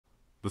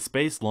The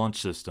Space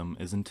Launch System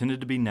is intended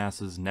to be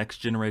NASA's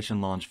next-generation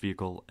launch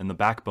vehicle and the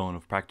backbone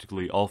of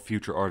practically all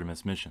future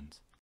Artemis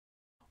missions.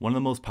 One of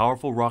the most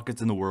powerful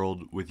rockets in the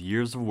world with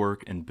years of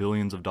work and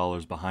billions of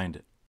dollars behind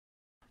it.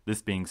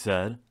 This being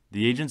said,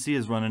 the agency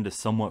has run into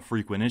somewhat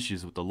frequent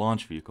issues with the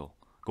launch vehicle,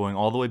 going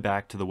all the way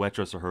back to the Wet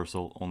Dress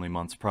Rehearsal only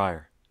months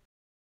prior.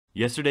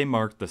 Yesterday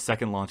marked the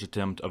second launch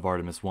attempt of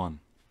Artemis 1.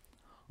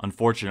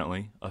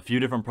 Unfortunately, a few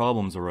different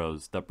problems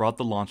arose that brought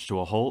the launch to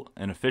a halt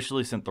and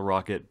officially sent the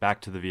rocket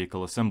back to the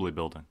vehicle assembly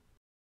building.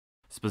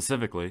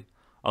 Specifically,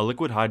 a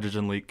liquid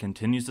hydrogen leak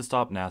continues to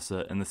stop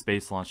NASA and the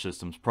Space Launch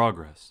System's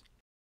progress.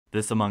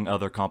 This, among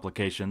other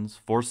complications,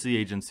 forced the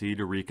agency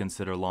to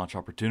reconsider launch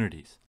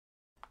opportunities.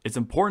 It's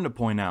important to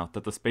point out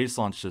that the Space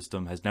Launch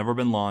System has never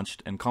been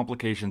launched and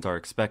complications are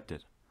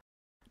expected.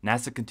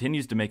 NASA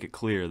continues to make it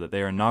clear that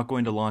they are not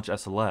going to launch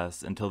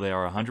SLS until they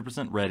are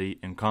 100% ready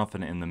and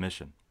confident in the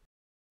mission.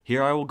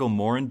 Here I will go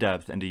more in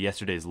depth into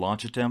yesterday's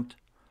launch attempt,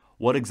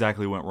 what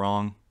exactly went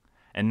wrong,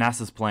 and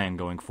NASA's plan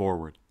going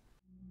forward.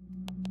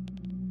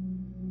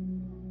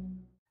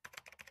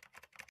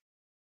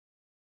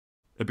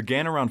 It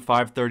began around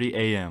 5:30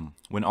 a.m.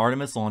 when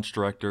Artemis launch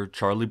director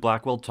Charlie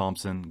Blackwell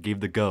Thompson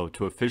gave the go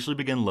to officially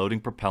begin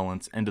loading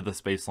propellants into the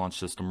Space Launch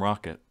System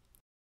rocket.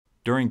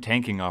 During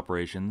tanking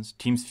operations,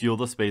 teams fuel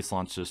the Space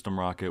Launch System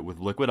rocket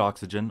with liquid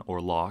oxygen, or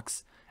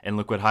LOX, and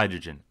liquid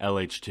hydrogen,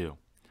 LH2.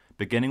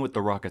 Beginning with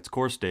the rocket's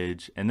core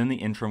stage and then the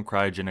interim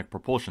cryogenic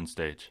propulsion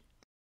stage.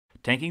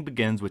 Tanking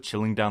begins with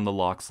chilling down the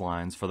LOX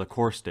lines for the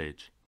core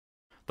stage.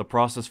 The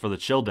process for the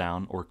chill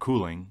down, or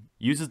cooling,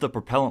 uses the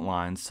propellant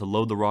lines to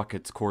load the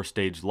rocket's core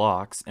stage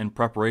LOX in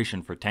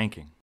preparation for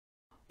tanking.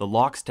 The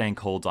LOX tank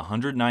holds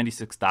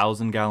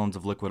 196,000 gallons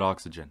of liquid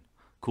oxygen,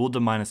 cooled to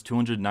minus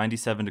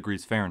 297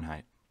 degrees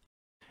Fahrenheit.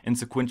 In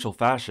sequential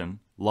fashion,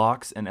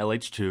 LOX and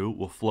LH2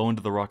 will flow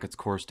into the rocket's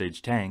core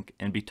stage tank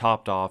and be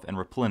topped off and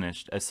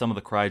replenished as some of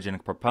the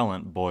cryogenic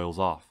propellant boils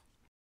off.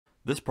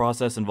 This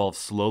process involves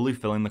slowly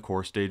filling the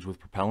core stage with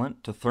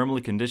propellant to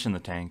thermally condition the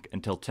tank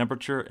until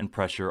temperature and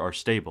pressure are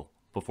stable,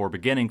 before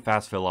beginning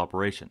fast fill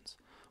operations,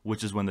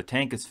 which is when the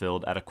tank is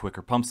filled at a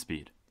quicker pump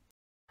speed.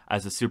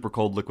 As the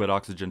supercold liquid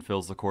oxygen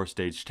fills the core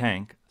stage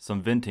tank,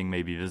 some venting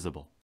may be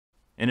visible.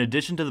 In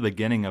addition to the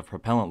beginning of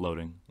propellant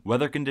loading,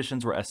 weather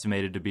conditions were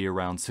estimated to be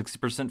around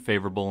 60%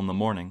 favorable in the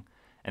morning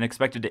and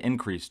expected to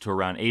increase to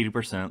around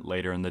 80%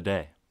 later in the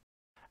day.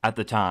 At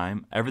the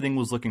time, everything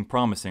was looking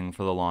promising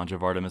for the launch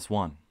of Artemis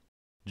 1.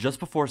 Just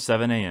before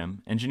 7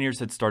 a.m., engineers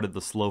had started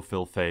the slow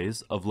fill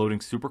phase of loading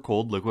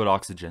supercold liquid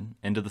oxygen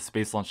into the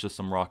Space Launch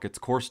System rocket's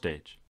core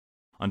stage.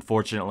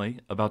 Unfortunately,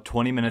 about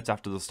 20 minutes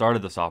after the start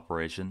of this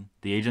operation,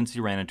 the agency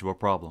ran into a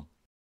problem.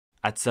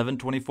 At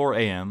 7:24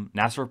 a.m.,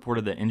 NASA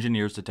reported that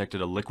engineers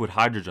detected a liquid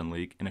hydrogen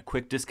leak in a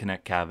quick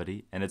disconnect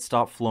cavity and had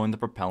stopped flowing the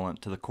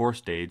propellant to the core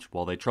stage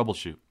while they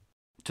troubleshoot.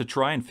 To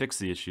try and fix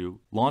the issue,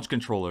 launch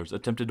controllers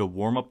attempted to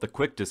warm up the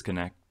quick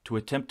disconnect to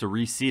attempt to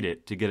reseat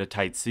it to get a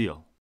tight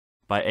seal.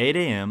 By 8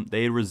 a.m.,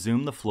 they had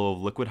resumed the flow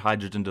of liquid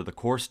hydrogen to the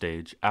core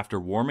stage after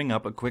warming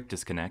up a quick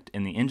disconnect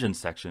in the engine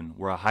section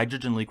where a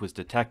hydrogen leak was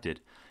detected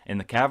in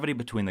the cavity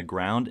between the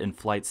ground and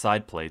flight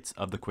side plates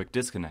of the quick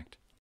disconnect.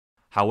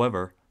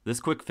 However, this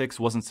quick fix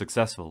wasn't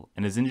successful,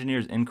 and as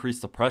engineers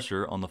increased the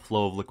pressure on the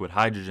flow of liquid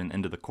hydrogen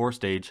into the core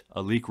stage,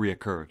 a leak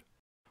reoccurred.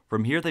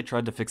 From here they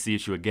tried to fix the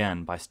issue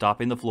again by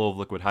stopping the flow of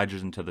liquid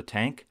hydrogen to the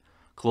tank,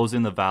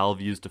 closing the valve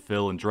used to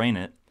fill and drain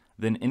it,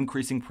 then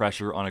increasing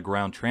pressure on a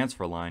ground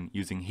transfer line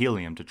using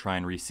helium to try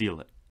and reseal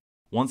it.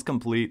 Once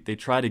complete, they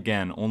tried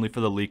again only for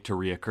the leak to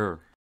reoccur.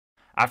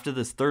 After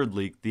this third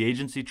leak, the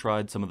agency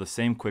tried some of the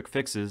same quick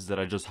fixes that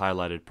I just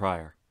highlighted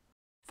prior.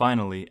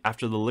 Finally,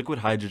 after the liquid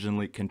hydrogen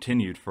leak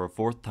continued for a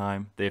fourth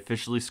time, they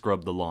officially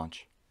scrubbed the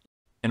launch.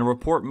 In a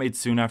report made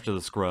soon after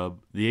the scrub,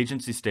 the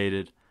agency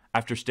stated,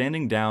 "After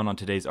standing down on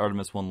today's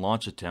Artemis 1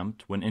 launch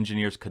attempt when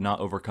engineers could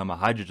not overcome a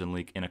hydrogen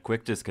leak in a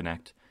quick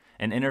disconnect,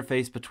 an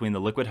interface between the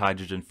liquid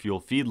hydrogen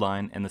fuel feed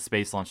line and the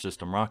Space Launch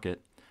System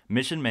rocket,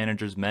 mission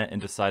managers met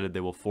and decided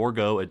they will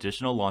forego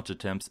additional launch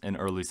attempts in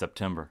early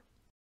September.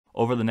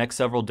 Over the next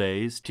several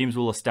days, teams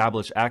will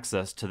establish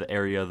access to the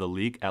area of the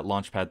leak at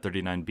Launchpad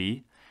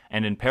 39B,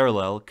 and in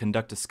parallel,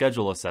 conduct a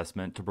schedule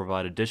assessment to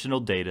provide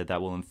additional data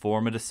that will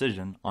inform a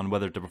decision on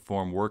whether to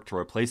perform work to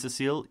replace the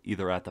seal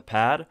either at the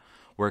pad,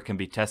 where it can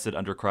be tested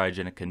under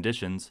cryogenic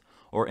conditions,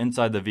 or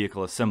inside the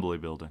vehicle assembly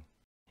building.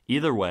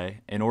 Either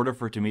way, in order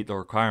for it to meet the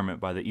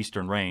requirement by the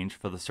Eastern Range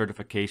for the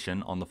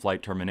certification on the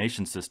flight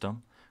termination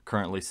system,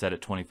 currently set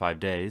at 25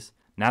 days,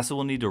 NASA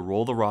will need to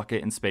roll the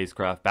rocket and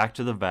spacecraft back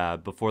to the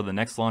VAB before the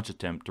next launch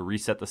attempt to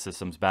reset the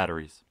system's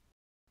batteries.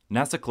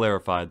 NASA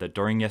clarified that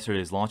during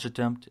yesterday's launch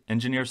attempt,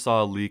 engineers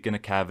saw a leak in a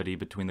cavity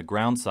between the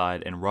ground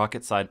side and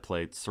rocket side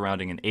plates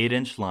surrounding an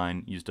 8-inch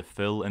line used to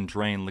fill and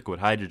drain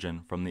liquid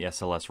hydrogen from the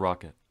SLS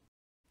rocket.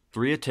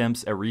 3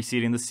 attempts at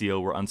reseating the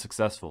seal were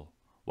unsuccessful,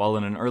 while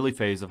in an early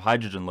phase of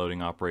hydrogen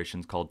loading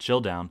operations called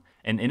chill down,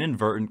 an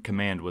inadvertent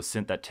command was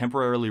sent that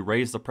temporarily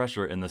raised the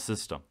pressure in the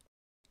system.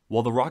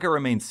 While the rocket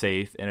remains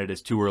safe and it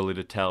is too early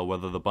to tell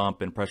whether the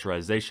bump in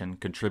pressurization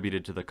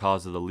contributed to the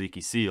cause of the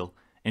leaky seal,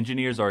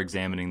 engineers are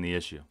examining the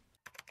issue.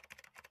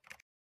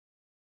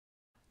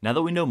 Now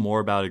that we know more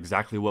about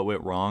exactly what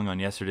went wrong on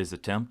yesterday's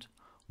attempt,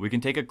 we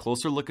can take a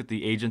closer look at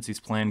the agency's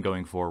plan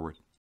going forward,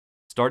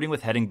 starting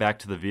with heading back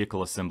to the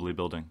vehicle assembly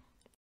building.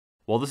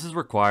 While this is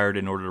required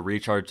in order to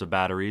recharge the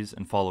batteries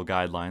and follow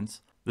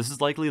guidelines, this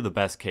is likely the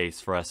best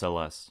case for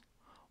SLS.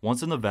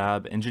 Once in the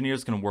VAB,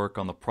 engineers can work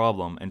on the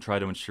problem and try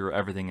to ensure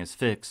everything is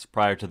fixed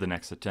prior to the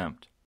next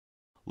attempt.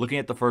 Looking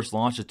at the first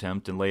launch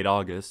attempt in late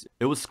August,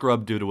 it was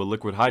scrubbed due to a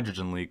liquid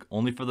hydrogen leak,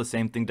 only for the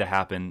same thing to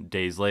happen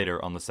days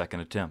later on the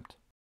second attempt.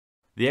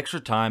 The extra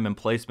time and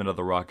placement of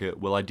the rocket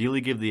will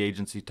ideally give the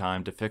agency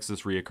time to fix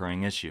this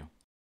reoccurring issue.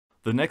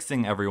 The next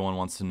thing everyone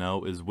wants to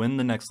know is when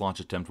the next launch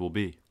attempt will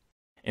be.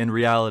 In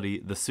reality,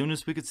 the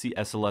soonest we could see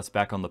SLS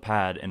back on the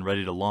pad and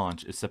ready to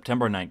launch is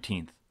September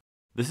 19th.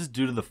 This is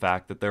due to the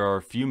fact that there are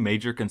a few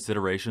major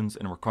considerations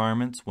and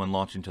requirements when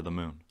launching to the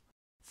moon.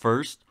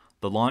 First,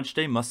 the launch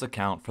day must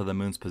account for the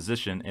moon's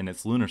position in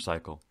its lunar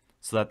cycle,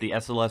 so that the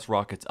SLS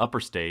rocket's upper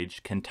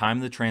stage can time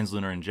the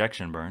translunar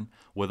injection burn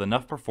with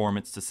enough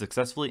performance to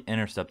successfully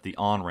intercept the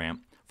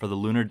on-ramp for the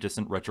lunar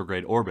distant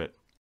retrograde orbit.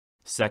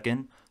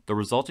 Second, the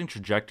resulting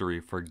trajectory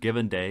for a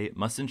given day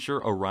must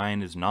ensure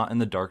Orion is not in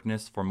the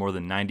darkness for more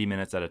than 90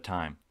 minutes at a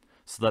time,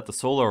 so that the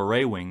solar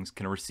array wings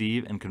can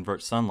receive and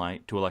convert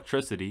sunlight to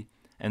electricity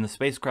and the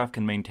spacecraft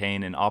can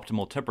maintain an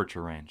optimal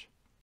temperature range.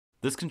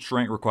 This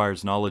constraint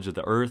requires knowledge of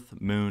the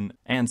Earth, Moon,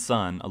 and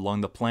Sun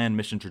along the planned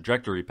mission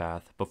trajectory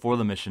path before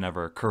the mission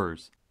ever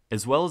occurs,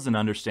 as well as an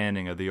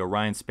understanding of the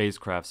Orion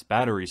spacecraft's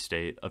battery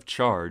state of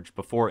charge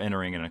before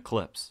entering an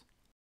eclipse.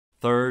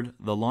 Third,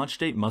 the launch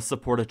date must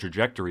support a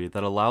trajectory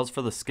that allows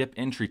for the skip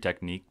entry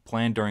technique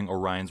planned during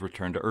Orion's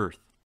return to Earth.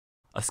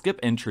 A skip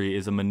entry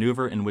is a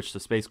maneuver in which the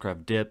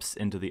spacecraft dips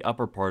into the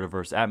upper part of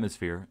Earth's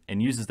atmosphere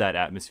and uses that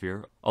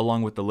atmosphere,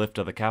 along with the lift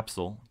of the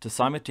capsule, to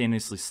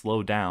simultaneously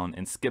slow down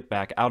and skip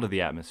back out of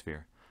the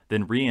atmosphere,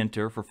 then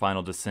re-enter for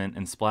final descent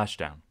and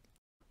splashdown.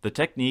 The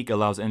technique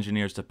allows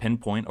engineers to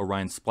pinpoint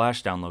Orion's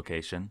splashdown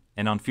location,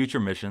 and on future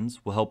missions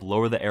will help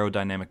lower the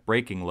aerodynamic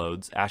braking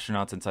loads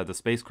astronauts inside the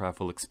spacecraft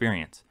will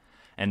experience,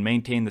 and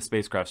maintain the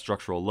spacecraft's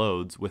structural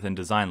loads within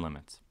design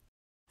limits.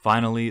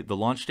 Finally, the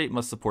launch date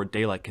must support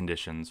daylight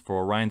conditions for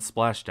Orion's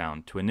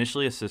splashdown to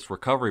initially assist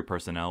recovery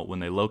personnel when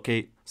they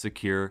locate,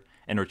 secure,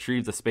 and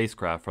retrieve the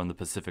spacecraft from the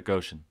Pacific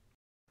Ocean.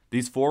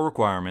 These four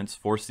requirements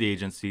force the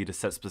agency to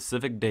set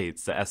specific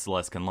dates that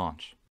SLS can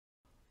launch.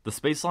 The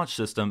Space Launch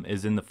System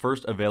is in the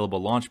first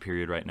available launch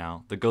period right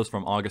now that goes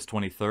from August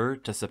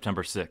 23rd to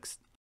September 6th.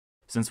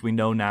 Since we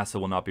know NASA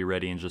will not be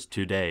ready in just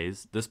 2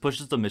 days, this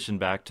pushes the mission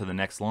back to the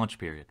next launch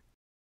period.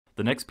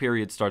 The next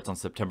period starts on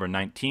September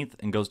 19th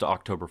and goes to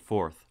October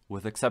 4th,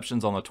 with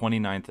exceptions on the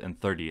 29th and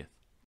 30th.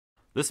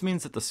 This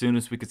means that the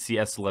soonest we could see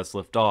SLS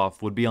lift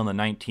off would be on the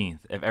 19th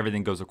if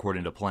everything goes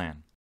according to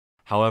plan.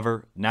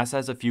 However, NASA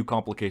has a few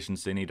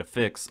complications they need to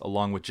fix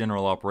along with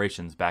general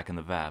operations back in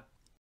the VAB,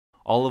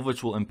 all of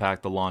which will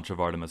impact the launch of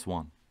Artemis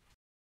 1.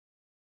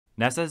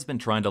 NASA has been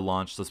trying to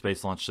launch the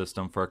Space Launch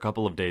System for a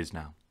couple of days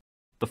now.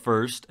 The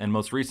first and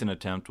most recent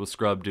attempt was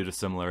scrubbed due to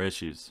similar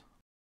issues.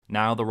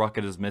 Now the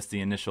rocket has missed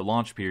the initial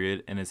launch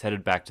period and is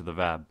headed back to the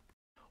VAB.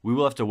 We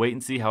will have to wait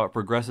and see how it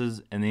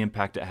progresses and the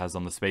impact it has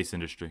on the space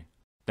industry.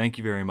 Thank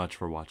you very much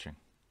for watching.